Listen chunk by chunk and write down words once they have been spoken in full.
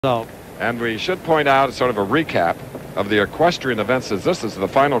result. And we should point out sort of a recap of the equestrian events, as this is the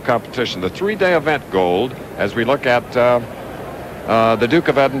final competition, the three-day event gold, as we look at the Duke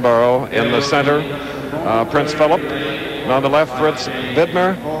of Edinburgh in the center, Prince Philip, and on the left, Fritz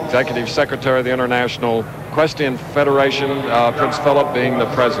Widmer, Executive Secretary of the International Equestrian Federation, Prince Philip being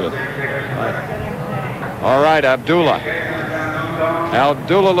the president. All right, Abdullah.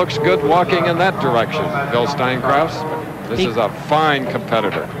 Abdullah looks good walking in that direction, Bill Steinkraus. This is a fine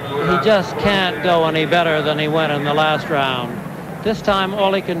competitor. He just can't go any better than he went in the last round. This time,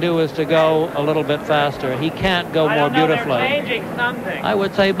 all he can do is to go a little bit faster. He can't go more beautifully. I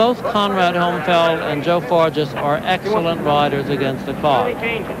would say both Conrad Homfeld and Joe Fargis are excellent riders against the clock.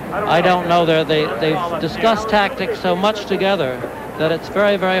 I don't know, they've discussed tactics so much together that it's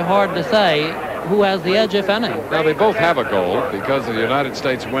very, very hard to say who has the edge, if any. Now, they both have a gold because of the United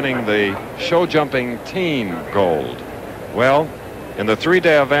States winning the show jumping team gold. Well, in the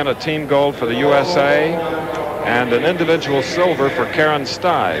three-day event, a team gold for the USA and an individual silver for Karen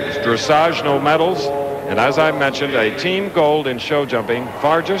Stives. Dressage, no medals. And as I mentioned, a team gold in show jumping,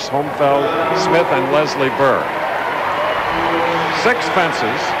 Fargis, Homfeld, Smith, and Leslie Burr. 6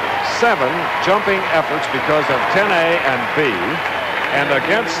 fences, 7 jumping efforts because of 10A and B, and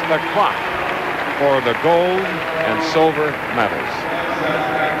against the clock for the gold and silver medals.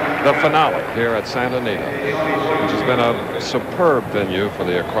 The finale here at Santa Anita, which has been a superb venue for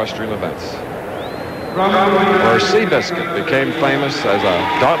the equestrian events, where Seabiscuit became famous as a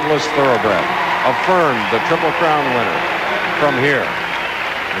dauntless thoroughbred, affirmed the Triple Crown winner from here.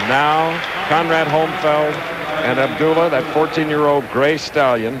 And now Conrad Homfeld and Abdullah, that 14-year-old gray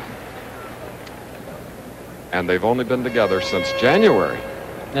stallion, and they've only been together since January.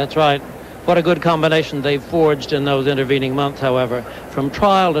 That's right. What a good combination they've forged in those intervening months, however. From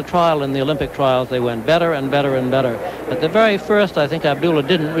trial to trial in the Olympic trials, they went better and better and better. At the very first, I think Abdullah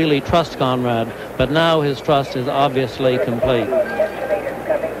didn't really trust Conrad, but now his trust is obviously complete.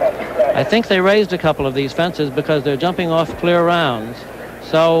 I think they raised a couple of these fences because they're jumping off clear rounds.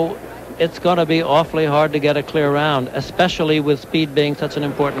 So it's going to be awfully hard to get a clear round, especially with speed being such an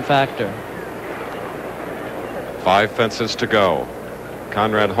important factor. 5 fences to go.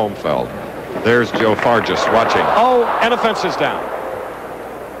 Conrad Homfeld. There's Joe Fargis watching. Oh, and a fence is down.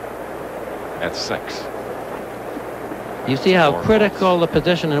 At 6. You see how critical the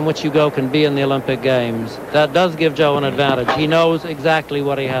position in which you go can be in the Olympic Games. That does give Joe an advantage. He knows exactly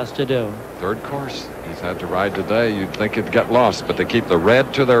what he has to do. Third course he's had to ride today. You'd think it'd get lost, but they keep the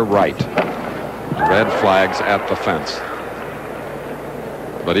red to their right. Red flags at the fence.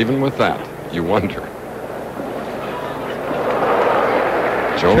 But even with that, you wonder.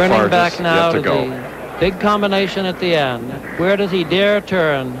 Joe Turning Fargis back now to go. The big combination at the end. Where does he dare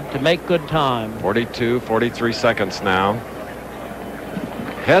turn to make good time? 42, 43 seconds now.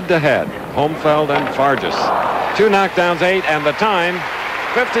 Head to head, Homfeld and Fargis. 2 knockdowns, 8, and the time,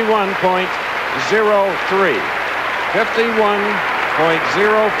 51.03.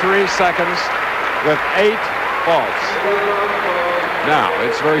 51.03 seconds with 8 faults. Now,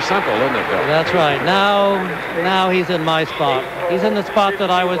 it's very simple, isn't it, Bill? That's right. Now he's in my spot. He's in the spot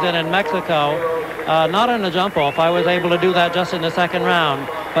that I was in Mexico. Not in a jump-off. I was able to do that just in the second round.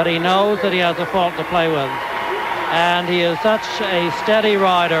 But he knows that he has a fault to play with. And he is such a steady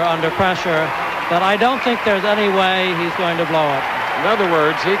rider under pressure that I don't think there's any way he's going to blow it. In other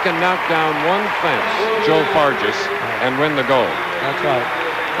words, he can knock down 1 fence, Joe Fargis, and win the gold. That's right.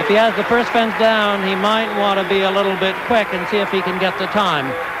 If he has the first fence down, he might want to be a little bit quick and see if he can get the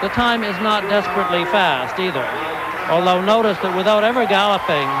time. The time is not desperately fast either. Although notice that without ever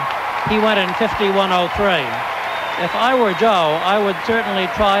galloping, he went in 51.03. If I were Joe, I would certainly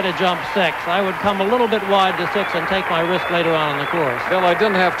try to jump 6. I would come a little bit wide to 6 and take my risk later on in the course. Bill, I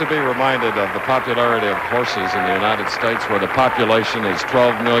didn't have to be reminded of the popularity of horses in the United States, where the population is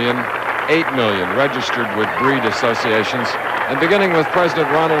 12 million, 8 million registered with breed associations. And beginning with President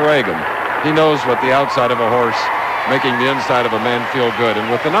Ronald Reagan, he knows what the outside of a horse making the inside of a man feel good.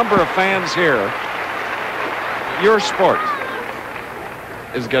 And with the number of fans here, your sport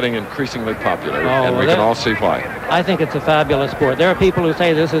is getting increasingly popular, and we can all see why. I think it's a fabulous sport. There are people who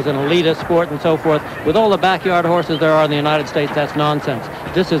say this is an elitist sport and so forth. With all the backyard horses there are in the United States, that's nonsense.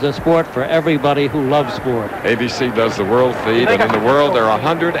 This is a sport for everybody who loves sport. ABC does the world feed, and in the world there are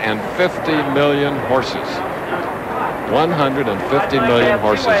 150 million horses. 150 million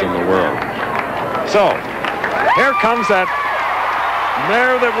horses in the world. So, here comes that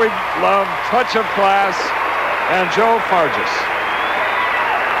mare that we love, Touch of Class, and Joe Fargis.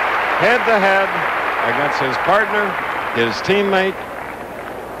 Head to head against his partner, his teammate,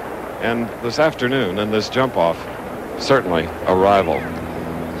 and this afternoon in this jump-off, certainly a rival.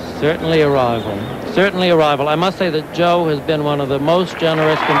 Certainly a rival. Certainly a rival. I must say that Joe has been one of the most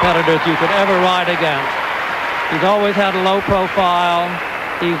generous competitors you could ever ride against. He's always had a low profile.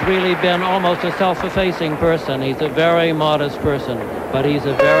 He's really been almost a self-effacing person. He's a very modest person, but he's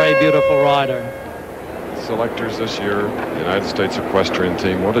a very beautiful rider. Selectors this year, the United States Equestrian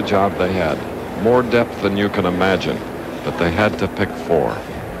team, what a job they had. More depth than you can imagine, but they had to pick 4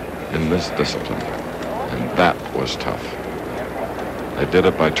 in this discipline, and that was tough. They did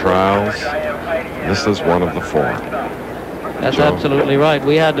it by trials. This is one of the 4. That's Joe? Absolutely right.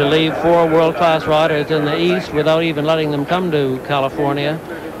 We had to leave 4 world-class riders in the East without even letting them come to California,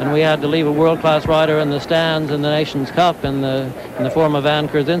 and we had to leave a world-class rider in the stands in the Nations Cup in the form of Van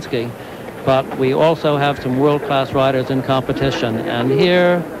Krzinski. But we also have some world-class riders in competition, and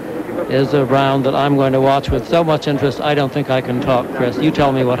here is a round that I'm going to watch with so much interest I don't think I can talk. Chris, you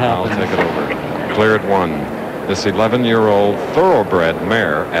tell me what happened. I'll take it over. Cleared 1. This 11-year-old thoroughbred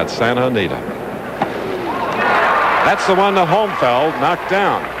mare at Santa Anita. That's the one that Homfeld knocked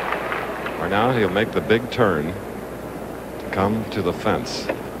down. Right now he'll make the big turn to come to the fence.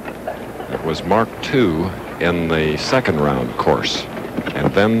 It was Mark II in the second round course,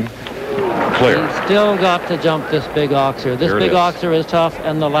 and then clear. He's still got to jump this big oxer. This big oxer is tough,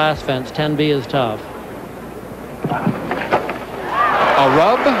 and the last fence, 10B, is tough. A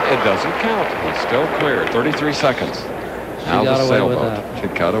rub? It doesn't count. He's still clear. 33 seconds. Now the sailboat. She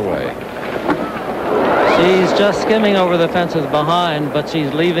got away. She's just skimming over the fences behind, but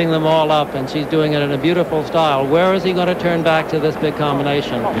she's leaving them all up, and she's doing it in a beautiful style. Where is he going to turn back to this big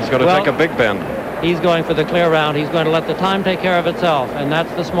combination? He's going to take a big bend. He's going for the clear round. He's going to let the time take care of itself, and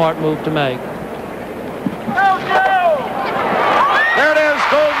that's the smart move to make. There it is,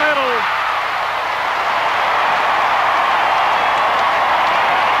 gold medal.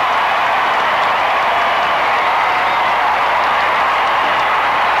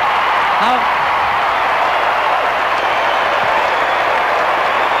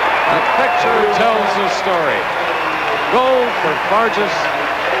 Tells the story. Gold for Fargis,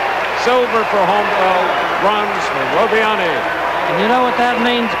 silver for Homfeld, bronze for Robiani. And you know what that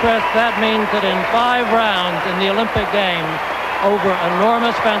means, Chris? That means that in 5 rounds in the Olympic Games, over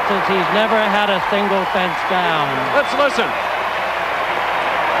enormous fences, he's never had a single fence down. Let's listen.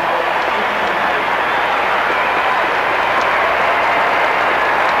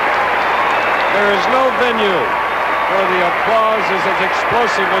 There is no venue where the applause is as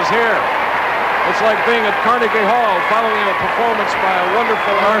explosive as here. It's like being at Carnegie Hall following a performance by a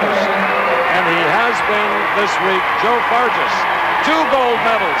wonderful artist. And he has been this week, Joe Fargis. 2 gold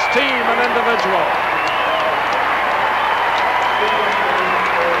medals, team and individual.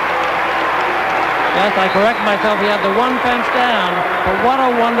 Yes, I correct myself. He had the 1 fence down, but what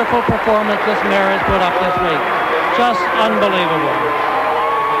a wonderful performance this mare has put up this week. Just unbelievable.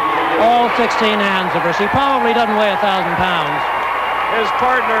 All 16 hands of her. She probably doesn't weigh 1,000 pounds. His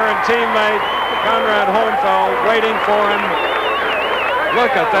partner and teammate, Conrad Homfeld, waiting for him.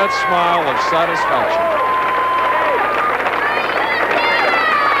 Look at that smile of satisfaction.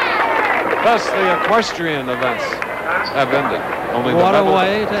 Thus, the equestrian events have ended. Only what the a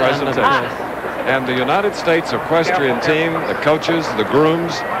way to end presentation. And the United States equestrian team, the coaches, the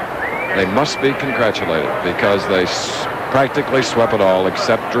grooms, they must be congratulated because they practically swept it all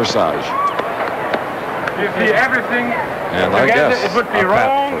except dressage. You see everything. And I guess it would be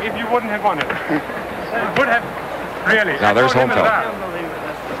wrong if you wouldn't have won it. It would have, really. Now there's Homfeld.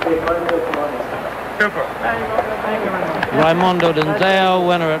 Super. Raimondo Denzeo,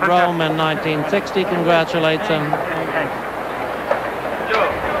 winner at Rome in 1960, congratulates him.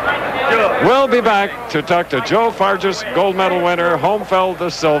 We'll be back to talk to Joe Fargis, gold medal winner, Homfeld the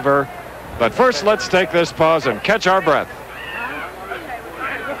silver. But first, let's take this pause and catch our breath.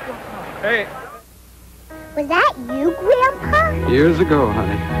 Hey. Was that you, Grandpa? Years ago,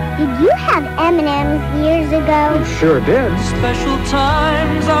 honey. Did you have M&M's years ago? Sure did. Special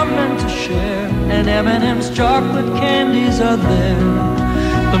times are meant to share, and M&M's chocolate candies are there.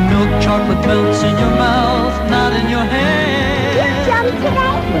 The milk chocolate melts in your mouth, not in your hand. Did you jump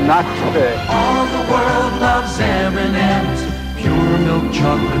today? Not today. All the world loves M&M's. Pure milk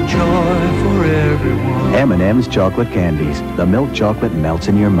chocolate joy for everyone. M&M's chocolate candies. The milk chocolate melts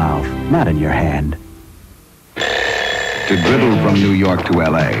in your mouth, not in your hand. To dribble from New York to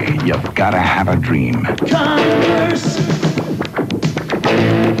L.A., you've got to have a dream. Converse.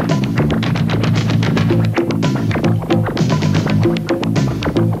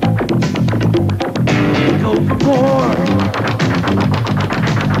 Go for more.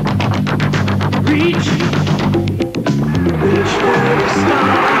 Reach for the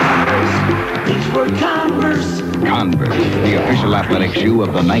stars. Reach for Converse. Converse, the official athletic shoe 2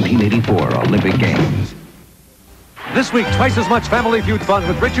 of the 1984 Olympic Games. This week, twice as much Family Feud fun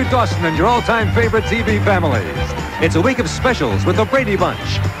with Richard Dawson and your all-time favorite TV families. It's a week of specials with the Brady Bunch,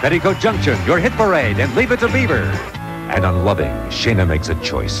 Petticoat Junction, Your Hit Parade, and Leave It to Beaver. And on Loving, Shayna makes a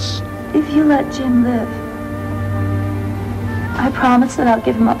choice. If you let Jim live, I promise that I'll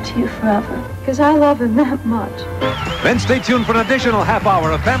give him up to you forever. Because I love him that much. Then stay tuned for an additional half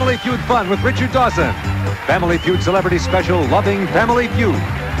hour of Family Feud fun with Richard Dawson. Family Feud Celebrity Special, Loving Family Feud.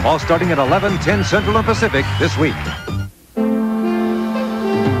 All starting at 11:10 Central and Pacific this week.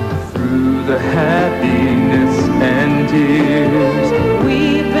 Through the happiness and tears,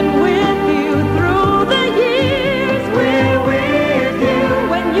 we've been with you through the years. We're with you.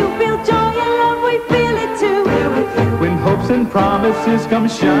 When you feel joy and love, we feel it too. We're with you. When hopes and promises come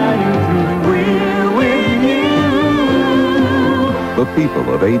shining through, we're with you. The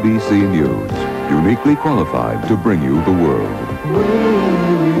people of ABC News, uniquely qualified to bring you the world.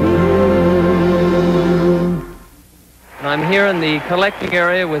 I'm here in the collecting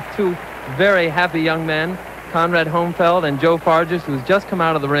area with two very happy young men, Conrad Homfeld and Joe Fargis, who's just come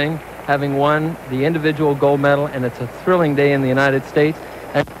out of the ring, having won the individual gold medal, and it's a thrilling day in the United States.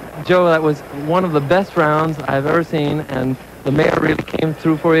 And Joe, that was one of the best rounds I've ever seen, and the mayor really came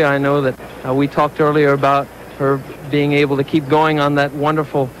through for you. I know that we talked earlier about her being able to keep going on that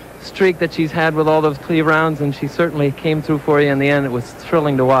wonderful streak that she's had with all those cleave rounds, and she certainly came through for you in the end. It was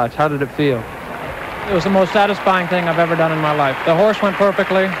thrilling to watch. How did it feel? It was the most satisfying thing I've ever done in my life. The horse went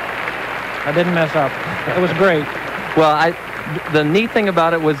perfectly. I didn't mess up. It was great. Well, the neat thing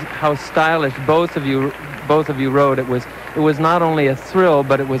about it was how stylish both of you rode. It was not only a thrill,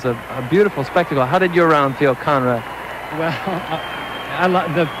 but it was a beautiful spectacle. How did your round feel, Conrad? Well,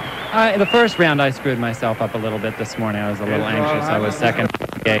 the first round I screwed myself up a little bit this morning. I was a little anxious. I was second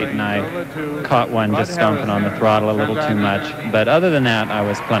gate, and I caught one just stomping on the throttle a little too much. But other than that, I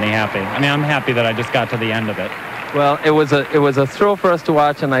was plenty happy. I mean, I'm happy that I just got to the end of it. Well, it was a thrill for us to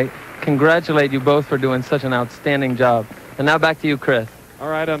watch, and I congratulate you both for doing such an outstanding job. And now back to you, Chris. All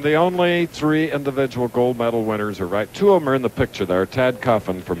right, and the only 3 individual gold medal winners are right. 2 of them are in the picture there. Tad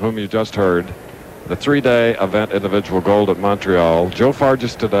Coffin, from whom you just heard, the 3-day event individual gold at Montreal. Joe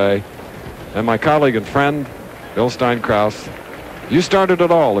Fargis today, and my colleague and friend, Bill Stein-Krause. You started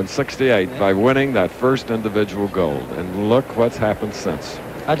it all in '68 by winning that first individual gold, and look what's happened since.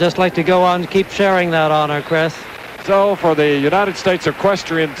 I'd just like to go on and keep sharing that honor, Chris. So for the United States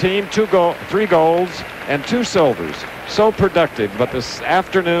Equestrian team, 3 golds and 2 silvers. So productive, but this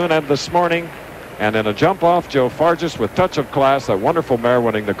afternoon and this morning, and in a jump off, Joe Fargis with touch of class, a wonderful mare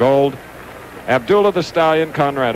winning the gold. Abdullah the Stallion, Conrad